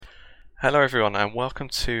Hello everyone and welcome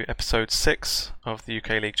to episode 6 of the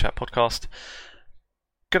UK League Chat podcast.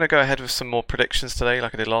 Gonna go ahead with some more predictions today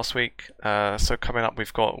like I did last week. So coming up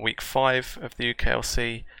we've got week 5 of the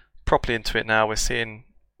UKLC, properly into it now. I think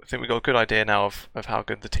we've got a good idea now of how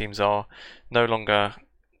good the teams are. No longer,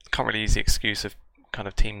 can't really use the excuse of kind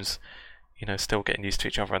of teams, still getting used to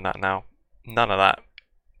each other and that now. None of that.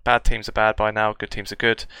 Bad teams are bad by now, good teams are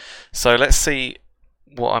good. So let's see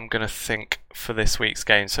what I'm going to think for this week's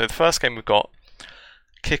game. So the first game we've got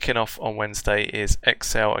kicking off on Wednesday is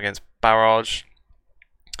Excel against Barrage.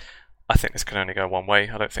 I think this can only go one way.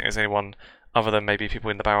 I don't think there's anyone other than maybe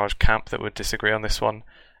people in the Barrage camp that would disagree on this one.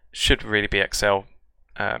 Should really be Excel.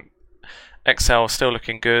 Excel still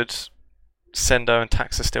looking good. Sendo and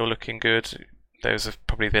Tax are still looking good. Those have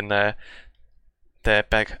probably been their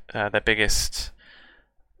biggest,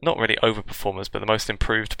 not really overperformers, but the most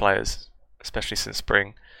improved players, especially since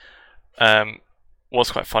spring.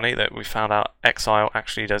 Was quite funny that we found out Exile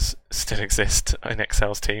actually does still exist in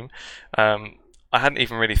Excel's team. I hadn't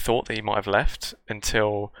even really thought that he might have left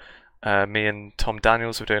until me and Tom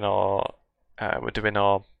Daniels were doing our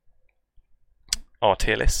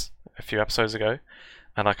tier list a few episodes ago,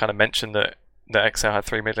 and I kind of mentioned that Exile had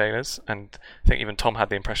 3 mid laners, and I think even Tom had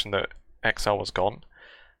the impression that Exile was gone.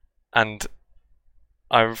 And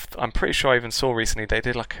I'm pretty sure I even saw recently they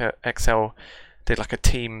did like a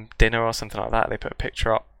team dinner or something like that. They put a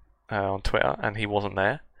picture up on Twitter and he wasn't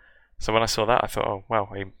there. So when I saw that I thought, oh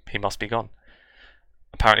well, he must be gone.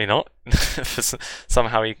 Apparently not.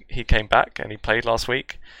 Somehow he came back and he played last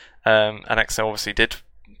week. And Excel obviously did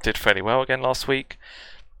fairly well again last week.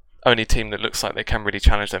 Only team that looks like they can really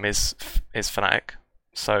challenge them is Fnatic.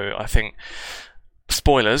 So I think,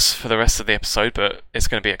 spoilers for the rest of the episode, but it's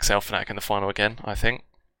going to be Excel Fnatic in the final again, I think.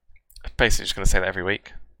 Basically just going to say that every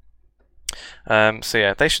week. So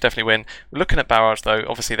yeah, they should definitely win. We're looking at Barrage though,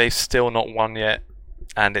 obviously they've still not won yet,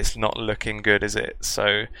 and it's not looking good, is it?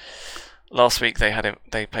 So last week they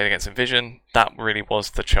played against Envision. That really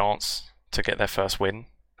was the chance to get their first win,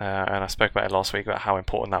 and I spoke about it last week about how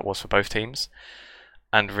important that was for both teams.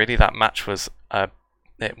 And really that match was a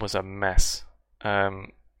mess.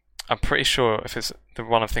 I'm pretty sure if it's the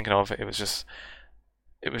one I'm thinking of, it was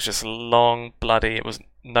just long, bloody. It was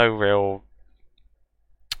no real.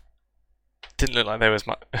 Didn't look like there was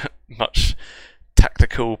much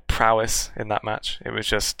tactical prowess in that match. It was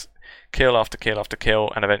just kill after kill after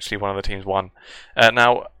kill, and eventually one of the teams won.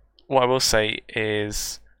 Now, what I will say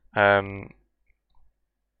is that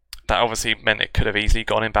obviously meant it could have easily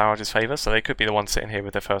gone in Barrage's favour, so they could be the ones sitting here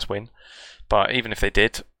with their first win. But even if they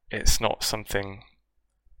did, it's not something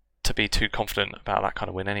to be too confident about that kind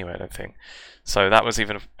of win anyway, I don't think. So that was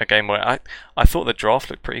even a game where I thought the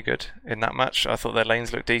draft looked pretty good in that match. I thought their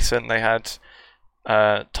lanes looked decent. They had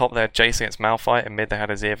top, they had Jace against Malphite, and mid they had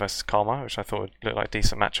Azir versus Karma, which I thought would look like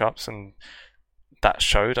decent matchups, and that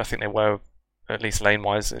showed. I think they were, at least lane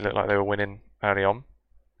wise, it looked like they were winning early on.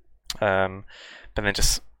 But then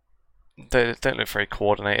just they don't look very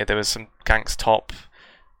coordinated. There was some ganks top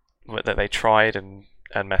that they tried and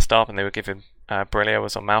messed up, and they were giving Brillia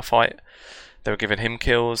was on Malphite. They were giving him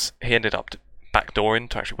kills. He ended up backdooring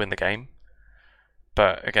to actually win the game.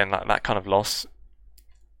 But again, that kind of loss,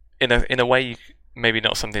 in a way, maybe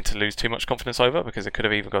not something to lose too much confidence over, because it could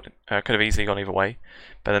have easily gone either way.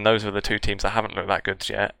 But then those were the two teams that haven't looked that good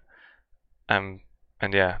yet. And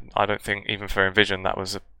yeah, I don't think even for Envision that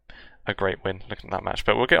was a great win looking at that match.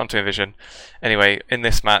 But we'll get on to Envision. Anyway, in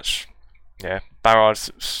this match, yeah, Barrage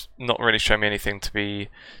not really shown me anything to be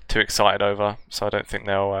too excited over, so I don't think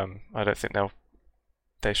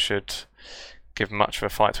they should give much of a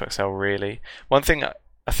fight to Excel really. One thing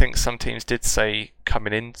I think some teams did say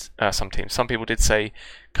coming in, some people did say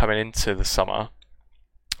coming into the summer,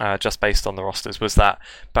 just based on the rosters, was that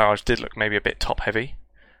Barrage did look maybe a bit top heavy,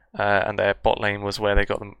 and their bot lane was where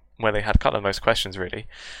they had kind of the most questions really,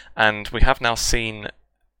 and we have now seen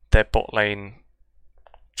their bot lane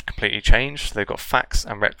completely changed. They've got Fax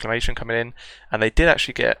and Reclamation coming in, and they did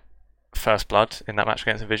actually get first blood in that match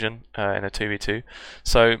against Envision in a 2v2.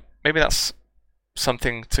 So maybe that's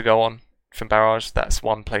something to go on from Barrage. That's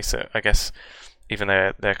one place that I guess even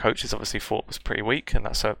their coaches obviously thought was pretty weak, and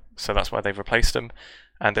so that's why they've replaced them.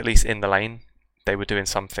 And at least in the lane, they were doing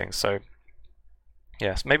something. So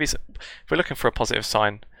yes, maybe if we're looking for a positive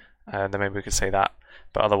sign, then maybe we could say that.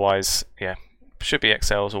 But otherwise, yeah, should be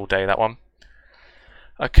Excels all day, that one.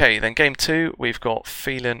 Okay, then game 2, we've got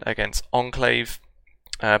Phelan against Enclave.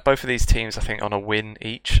 Both of these teams, I think, on a win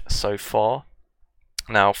each so far.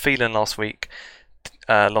 Now, Phelan last week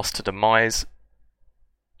lost to Demise.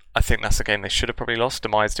 I think that's a game they should have probably lost.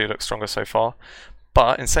 Demise do look stronger so far.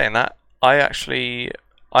 But in saying that, I actually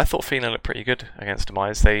I thought Phelan looked pretty good against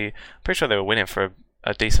Demise. Pretty sure they were winning for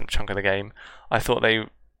a decent chunk of the game. I thought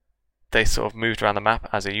they sort of moved around the map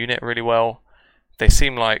as a unit really well. They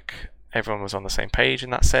seemed like everyone was on the same page in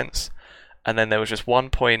that sense. And then there was just one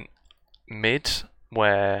point mid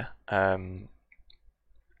where I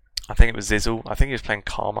think it was Zizzle. I think he was playing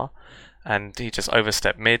Karma, and he just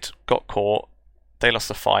overstepped mid, got caught. They lost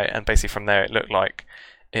the fight, and basically from there it looked like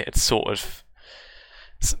it had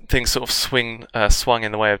things sort of swung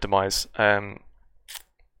in the way of Demise.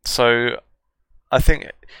 So I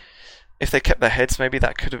think if they kept their heads, maybe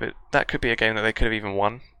that could be a game that they could have even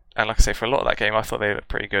won. And like I say, for a lot of that game, I thought they looked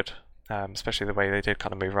pretty good, especially the way they did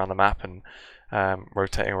kind of move around the map and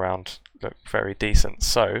rotating around looked very decent.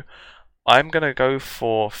 So I'm going to go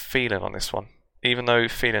for Phelan on this one, even though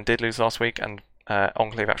Phelan did lose last week, and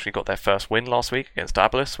Enclave actually got their first win last week against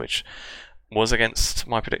Dabalus, which was against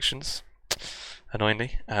my predictions,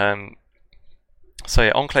 annoyingly. So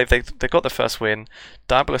yeah, Enclave, they got the first win.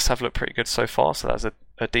 Dabalus have looked pretty good so far, so that's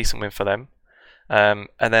a decent win for them. And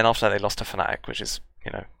then after that they lost to Fnatic, which is,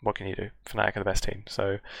 what can you do? Fnatic are the best team,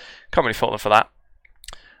 so can't really fault them for that.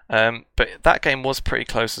 But that game was pretty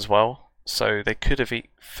close as well, so they could have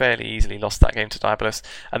fairly easily lost that game to Dabalus.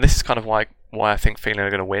 And this is kind of why I think Phelan are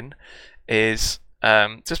going to win, is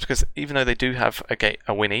just because even though they do have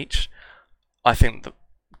a win each, I think that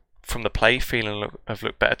from the play, Phelan have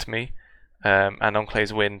looked better to me. And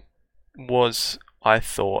Enclave's win was, I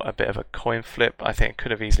thought, a bit of a coin flip. I think it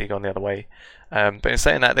could have easily gone the other way. But in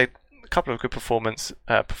saying that, a couple of good performers.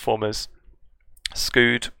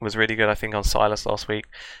 Scood was really good, I think, on Silas last week,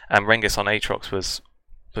 and Rengis on Aatrox was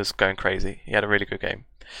going crazy. He had a really good game.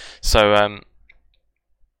 So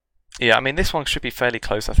yeah, I mean, this one should be fairly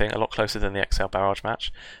close. I think a lot closer than the XL Barrage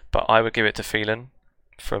match, but I would give it to Phelan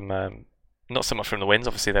from not so much from the wins.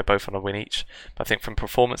 Obviously, they're both on a win each, but I think from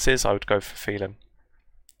performances, I would go for Phelan.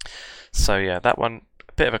 So yeah, that one,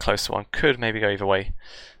 a bit of a closer one, could maybe go either way.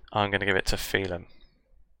 I'm going to give it to Phelan.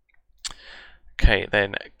 Okay,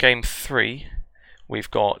 then game 3,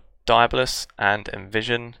 we've got Diabolus and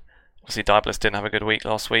Envision. Obviously, Diabolus didn't have a good week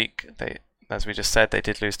last week. As we just said, they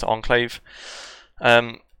did lose to Enclave.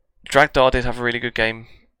 Dragdar did have a really good game.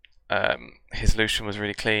 His Lucian was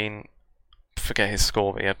really clean. Forget his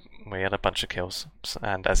score, but he had a bunch of kills.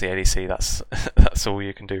 And as the ADC, that's all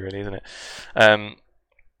you can do, really, isn't it?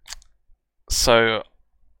 So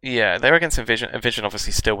yeah, they're against Envision. Envision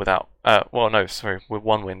obviously still without. With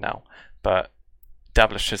one win now, but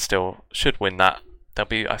Dabalus should win that. They'll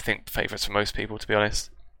be, I think, favourites for most people, to be honest.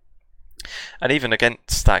 And even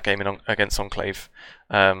against that game against Enclave,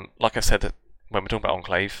 like I said, that when we're talking about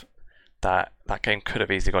Enclave, that game could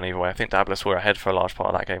have easily gone either way. I think Dabalus were ahead for a large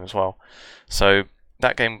part of that game as well. So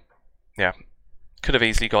that game, yeah, could have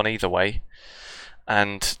easily gone either way.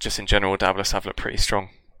 And just in general, Dabalus have looked pretty strong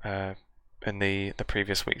in the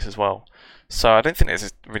previous weeks as well. So I don't think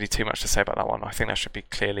there's really too much to say about that one. I think that should be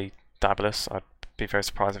clearly Dabalus. I'd be very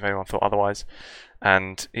surprised if anyone thought otherwise.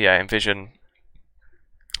 And yeah, Envision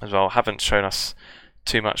as well haven't shown us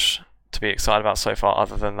too much to be excited about so far,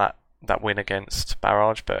 other than that win against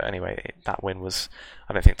Barrage. But anyway, that win was,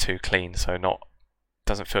 I don't think, too clean, so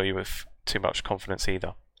doesn't fill you with too much confidence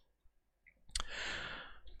either.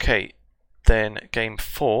 Okay, then game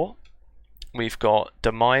 4, we've got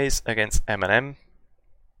Demise against M&M.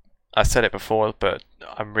 I said it before, but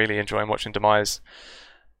I'm really enjoying watching Demise.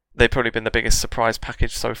 They've probably been the biggest surprise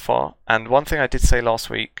package so far. And one thing I did say last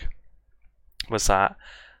week was that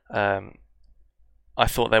I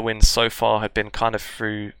thought their wins so far had been kind of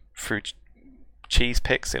through cheese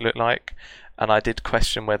picks, it looked like. And I did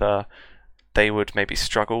question whether they would maybe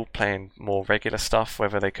struggle playing more regular stuff,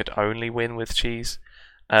 whether they could only win with cheese.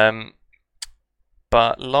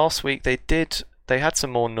 But last week they had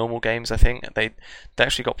some more normal games, I think. They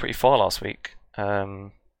actually got pretty far last week.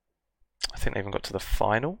 I think they even got to the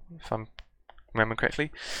final, if I'm remembering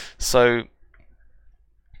correctly. So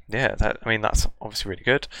yeah, that's obviously really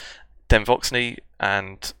good. Denvoxney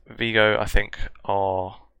and Vigo, I think,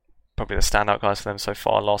 are probably the standout guys for them so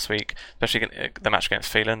far last week, especially the match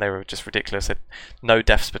against Phelan. They were just ridiculous. No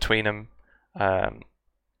deaths between them. I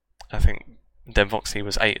think Denvoxney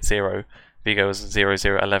was 8-0, Vigo was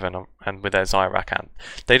 0-0-11, and with their Xayah Rakan,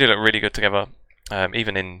 they do look really good together.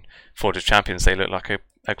 Even in Forge of Champions, they look like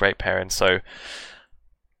a great pairing. So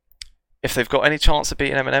if they've got any chance of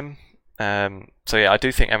beating M&M, so yeah, I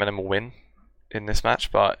do think M&M will win in this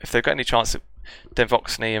match. But if they've got any chance,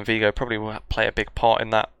 Denvoxney and Vigo probably will play a big part in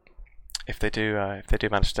that. If they do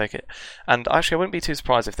manage to take it, and actually I wouldn't be too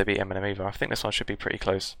surprised if they beat M&M either. I think this one should be pretty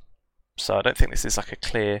close. So I don't think this is like a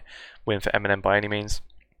clear win for M&M by any means.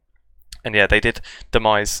 And yeah,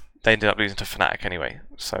 Demise they ended up losing to Fnatic anyway.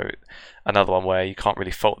 So another one where you can't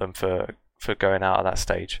really fault them for going out at that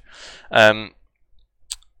stage.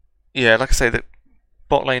 Yeah, like I say, the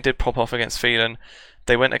bot lane did pop off against Phelan.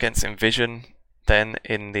 They went against Envision then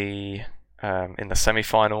in the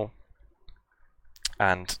semi-final,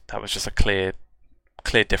 and that was just a clear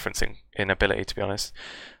difference in ability, to be honest.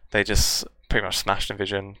 They just pretty much smashed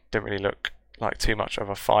Envision. Didn't really look like too much of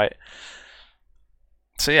a fight.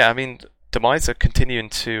 So yeah, I mean, Demise are continuing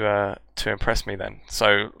to impress me then.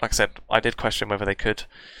 So like I said, I did question whether they could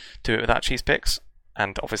do it without cheese picks,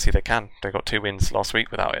 and obviously they can. They got 2 wins last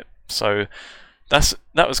week without it. So that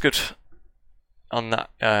was good on that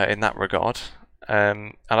in that regard.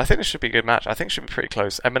 And I think this should be a good match. I think it should be pretty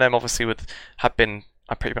close. MNM obviously have been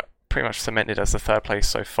pretty much cemented as the 3rd place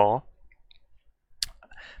so far.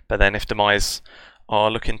 But then if Demise are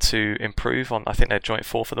looking to improve on, I think they're joint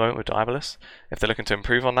 4th at the moment with Diabolus. If they're looking to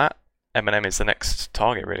improve on that, MNM is the next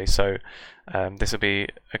target really. So this will be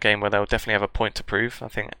a game where they'll definitely have a point to prove. I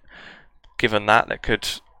think given that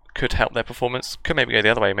could help their performance. Could maybe go the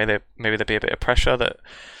other way. Maybe there'd be a bit of pressure that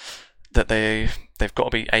they've got to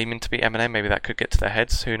be aiming to beat MNM. Maybe that could get to their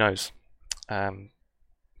heads. Who knows?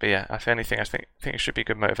 But yeah, if anything, I think it should be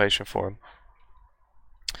good motivation for them.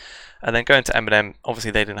 And then going to MNM, obviously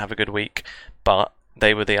they didn't have a good week, but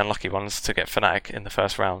they were the unlucky ones to get Fnatic in the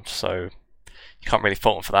first round. So you can't really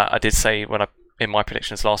fault them for that. I did say in my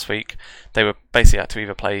predictions last week, they were basically had to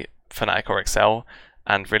either play Fnatic or Excel,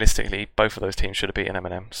 and realistically, both of those teams should have beaten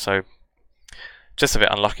MNM. So just a bit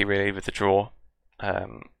unlucky really with the draw.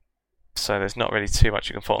 So there's not really too much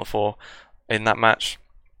you can fault them for in that match.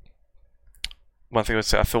 One thing I would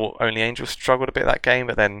say, I thought Only Angels struggled a bit that game,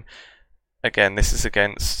 but then again, this is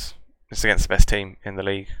against the best team in the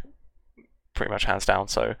league, pretty much hands down.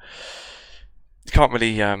 So you can't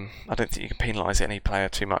really, I don't think you can penalise any player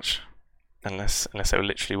too much unless they were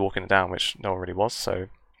literally walking it down, which no one really was. So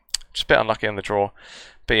just a bit unlucky on the draw.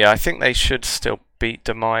 But yeah, I think they should still beat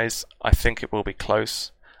Demise. I think it will be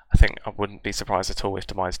close. I think I wouldn't be surprised at all if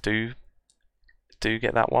Demise do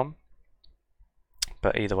get that one.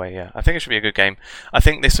 But either way, yeah, I think it should be a good game. I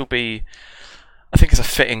think it's a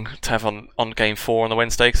fitting to have on game 4 on the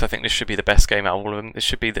Wednesday, because I think this should be the best game out of all of them. This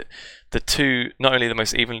should be the two, not only the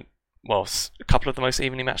most even, well, a couple of the most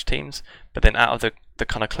evenly matched teams, but then out of the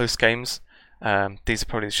kind of close games, these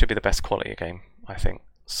should be the best quality game, I think.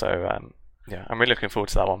 So yeah, I'm really looking forward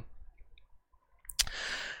to that one.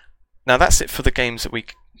 Now that's it for the games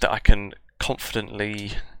that I can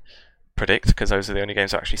confidently predict, because those are the only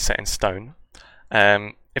games that are actually set in stone.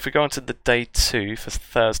 If we go on to the day 2 for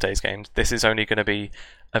Thursday's games, this is only going to be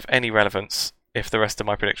of any relevance if the rest of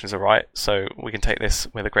my predictions are right, so we can take this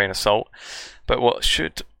with a grain of salt. But what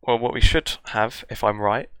we should have, if I'm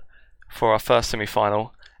right, for our first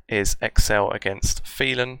semi-final is Excel against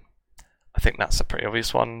Phelan. I think that's a pretty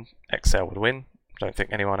obvious one. Excel would win. I don't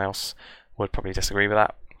think anyone else would probably disagree with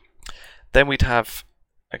that. Then we'd have,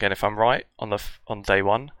 again, if I'm right, on day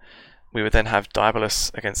 1, we would then have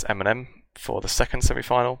Diabolus against MNM for the second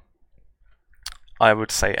semi-final. I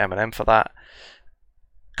would say MNM for that.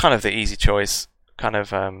 Kind of the easy choice, kind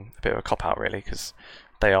of a bit of a cop-out really, because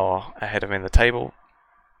they are ahead of me in the table.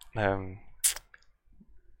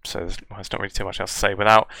 So there's not really too much else to say.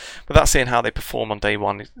 Without seeing how they perform on day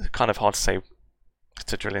 1, it's kind of hard to say,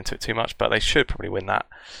 to drill into it too much, but they should probably win that.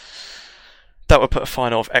 That would put a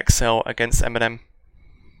final of Excel against MNM.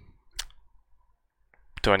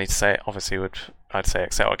 Do I need to say it? Obviously, I'd say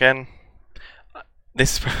Excel again.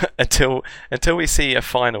 This until we see a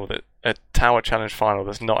Tower Challenge final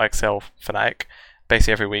that's not Excel Fnatic.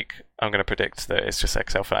 Basically, every week I'm going to predict that it's just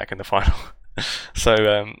Excel Fnatic in the final.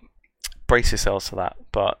 So brace yourselves for that.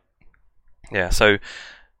 But yeah, so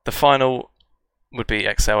the final would be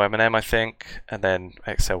Excel MNM, I think, and then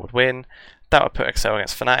Excel would win. That would put Excel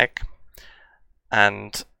against Fnatic,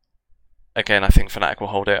 and again, I think Fnatic will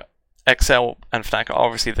hold it. Excel and Fnatic are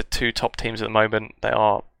obviously the 2 top teams at the moment. They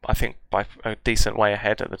are, I think, by a decent way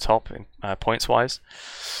ahead at the top in points-wise.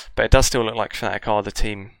 But it does still look like Fnatic are the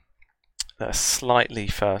team that are slightly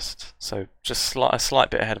first, so just a slight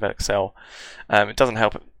bit ahead of Excel. It doesn't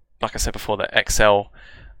help, like I said before, that Excel,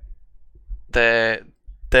 their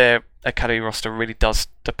academy roster really does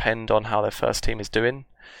depend on how their first team is doing,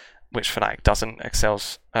 which Fnatic doesn't.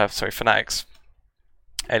 Fnatic's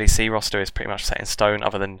LEC roster is pretty much set in stone,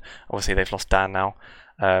 other than obviously they've lost Dan now,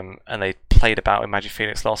 and they played about in Magic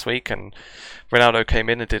Phoenix last week, and Ronaldo came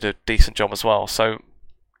in and did a decent job as well. So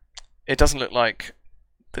it doesn't look like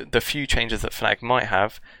the few changes that Fnatic might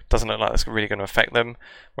have doesn't look like that's really going to affect them,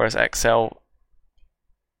 whereas Excel,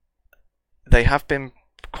 they have been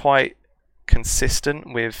quite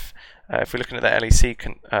consistent with, if we're looking at their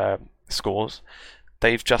LEC scores,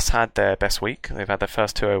 they've just had their best week. They've had their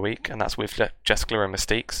first 2-0 week, and that's with Jeskla and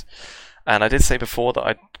Mystiques. And I did say before that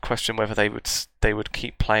I'd question whether they would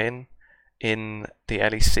keep playing in the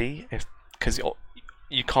LEC, because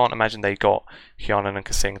you can't imagine they got Hjarnan and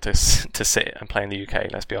Kasing to sit and play in the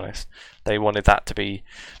UK. Let's be honest. They wanted that to be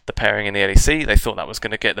the pairing in the LEC. They thought that was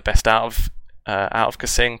going to get the best out of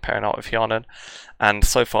Kasing pairing out with Hjarnan, and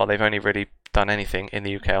so far they've only really done anything in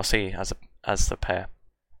the UKLC as the pair.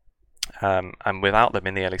 And without them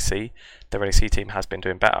in the LEC, the LEC team has been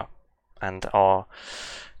doing better and are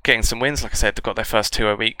getting some wins. Like I said, they've got their first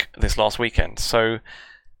 2-0 week this last weekend. So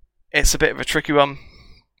it's a bit of a tricky one,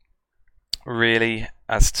 really,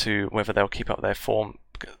 as to whether they'll keep up their form.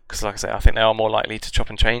 Because like I said, I think they are more likely to chop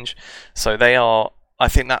and change. So they are, I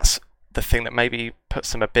think that's the thing that maybe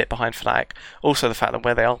puts them a bit behind Fnatic. Also the fact that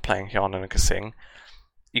where they are playing Hjarnan and Kasing,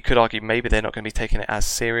 you could argue maybe they're not going to be taking it as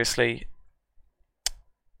seriously.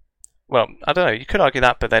 Well, I don't know. You could argue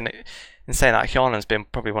that, but then in saying that, Hjarnan's been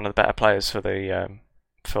probably one of the better players for the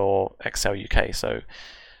for XL UK, so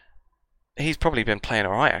he's probably been playing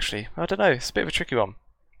alright. Actually, I don't know. It's a bit of a tricky one.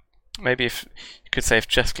 Maybe if you could say if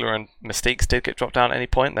Jeskla and Mystiques did get dropped down at any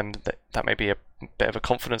point, then that may be a bit of a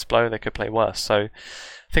confidence blow. They could play worse. So I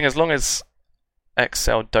think as long as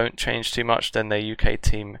XL don't change too much, then their UK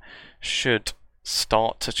team should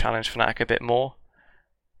start to challenge Fnatic a bit more.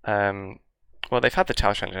 Well, they've had the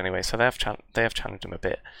challenge anyway, so they have challenged them a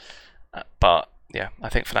bit. But yeah, I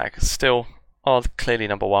think Fnatic still are clearly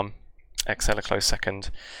number one, XL a close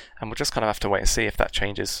second, and we'll just kind of have to wait and see if that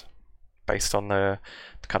changes based on the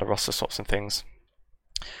kind of roster swaps and things.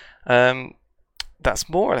 That's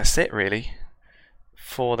more or less it really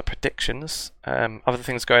for the predictions. Other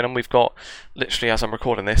things going on, we've got, literally as I'm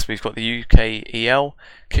recording this, we've got the UK EL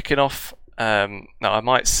kicking off. Now I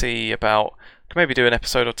might see about, could maybe do an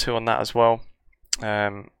episode or two on that as well.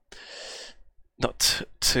 Not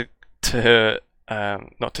to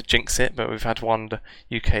jinx it, but we've had one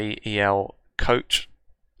UK EL coach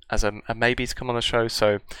as a maybe to come on the show,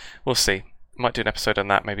 so we'll see. Might do an episode on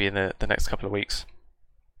that maybe in the next couple of weeks.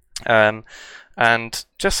 And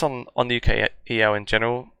just on the UK EL in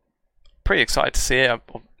general, pretty excited to see it.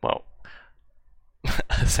 Well,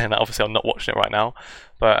 saying that, obviously I'm not watching it right now,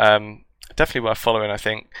 but definitely worth following, I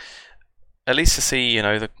think, at least to see, you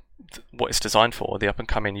know, what it's designed for, the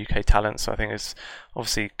up-and-coming UK talent. So I think it's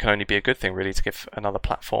obviously can only be a good thing, really, to give another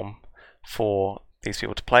platform for these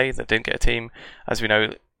people to play that didn't get a team. As we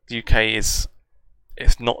know, the UK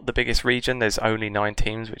it's not the biggest region. There's only 9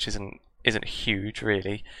 teams, which isn't huge,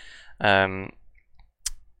 really. And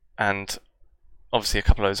obviously a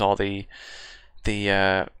couple of those are the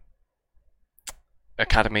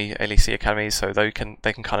academy, LEC academies, so they can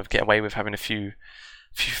kind of get away with having a few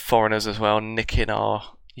foreigners as well, nicking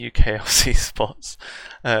our UKLC spots.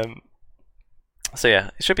 So yeah,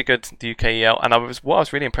 it should be good, the UKEL. And what I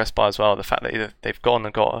was really impressed by as well, the fact that they've gone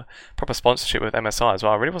and got a proper sponsorship with MSI as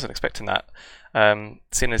well. I really wasn't expecting that.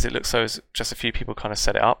 Seeing as it looks so as just a few people kind of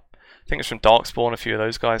set it up. I think it's from Darkspawn, a few of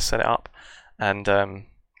those guys set it up, and it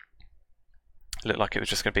looked like it was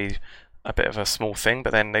just going to be a bit of a small thing,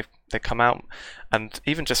 but then they come out, and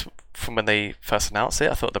even just from when they first announced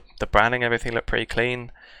it, I thought the branding and everything looked pretty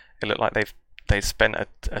clean. It looked like they've spent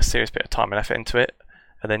a serious bit of time and effort into it,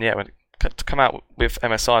 and then yeah, when to come out with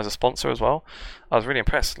MSI as a sponsor as well, I was really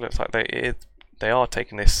impressed. It looks like they are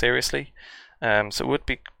taking this seriously, so it would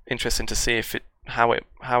be interesting to see how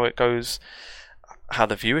it goes, how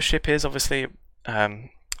the viewership is. Obviously,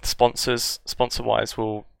 sponsor wise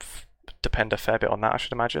will depend a fair bit on that, I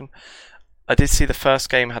should imagine. I did see the first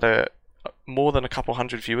game had more than a couple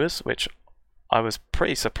hundred viewers, which I was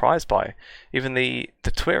pretty surprised by. Even the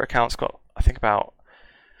Twitter account's got, I think it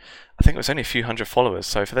was only a few hundred followers,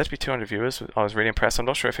 so for there to be 200 viewers, I was really impressed. I'm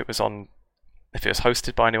not sure if it was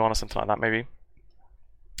hosted by anyone or something like that, maybe.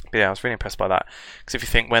 But yeah, I was really impressed by that. Because if you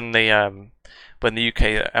think when the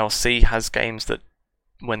UK LC has games that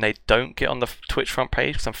when they don't get on the Twitch front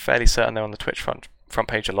page, because I'm fairly certain they're on the Twitch front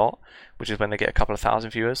page a lot, which is when they get a couple of thousand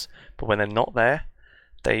viewers, but when they're not there,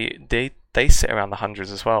 they sit around the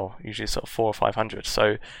hundreds as well, usually sort of 400 or 500.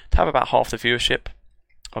 So to have about half the viewership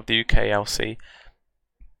of the UK LC,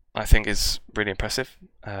 I think is really impressive,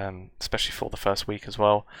 especially for the first week as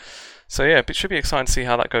well. So yeah, it should be exciting to see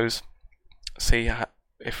how that goes. See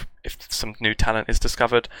if some new talent is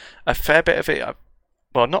discovered. A fair bit of it,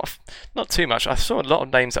 well, not too much. I saw a lot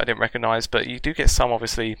of names that I didn't recognise, but you do get some,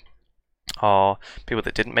 obviously, are people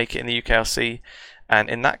that didn't make it in the UKLC, and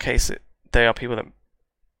in that case, they are people that,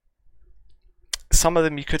 some of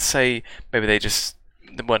them you could say maybe they just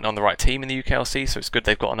they weren't on the right team in the UKLC, so it's good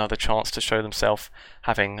they've got another chance to show themselves,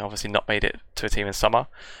 having obviously not made it to a team in summer.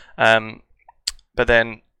 But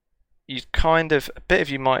then you kind of, a bit of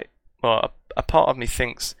you might, well, a part of me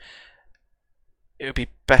thinks it would be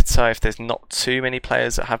better if there's not too many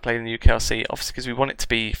players that have played in the UKLC, obviously because we want it to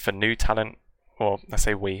be for new talent. Well, I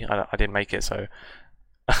say I didn't make it, so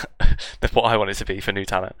that's what I want it to be, for new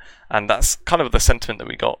talent. And that's kind of the sentiment that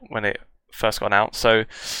we got when it first got out. So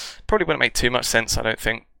probably wouldn't make too much sense, I don't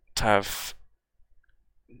think, to have,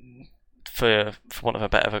 for want of a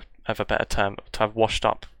better term, to have washed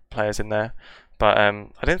up players in there. But I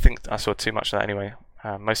didn't think I saw too much of that anyway.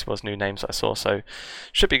 Most of it was new names that I saw, so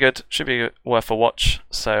should be good, should be worth a watch.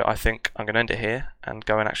 So I think I'm going to end it here and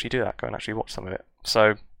go and actually do that, go and actually watch some of it.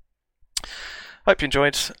 So hope you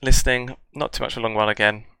enjoyed listening. Not too much of a long one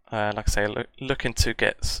again. Like I say, looking to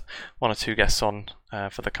get 1 or 2 guests on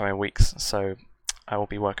for the coming weeks, so I will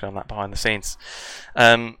be working on that behind the scenes.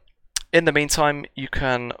 In the meantime, you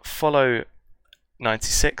can follow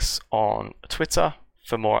 96 on Twitter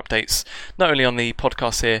for more updates, not only on the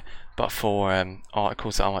podcast here, but for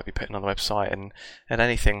articles that I might be putting on the website and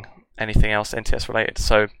anything else NTS related.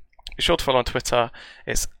 So be sure to follow on Twitter.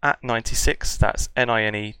 It's @96. That's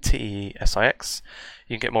NINETESIX.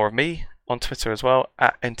 You can get more of me on Twitter as well,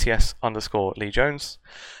 @NTS_Lee Jones.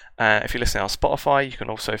 If you're listening on Spotify, you can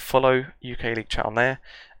also follow UK League Chat on there.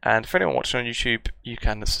 And for anyone watching on YouTube, you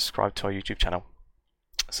can subscribe to our YouTube channel.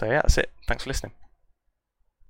 So yeah, that's it. Thanks for listening.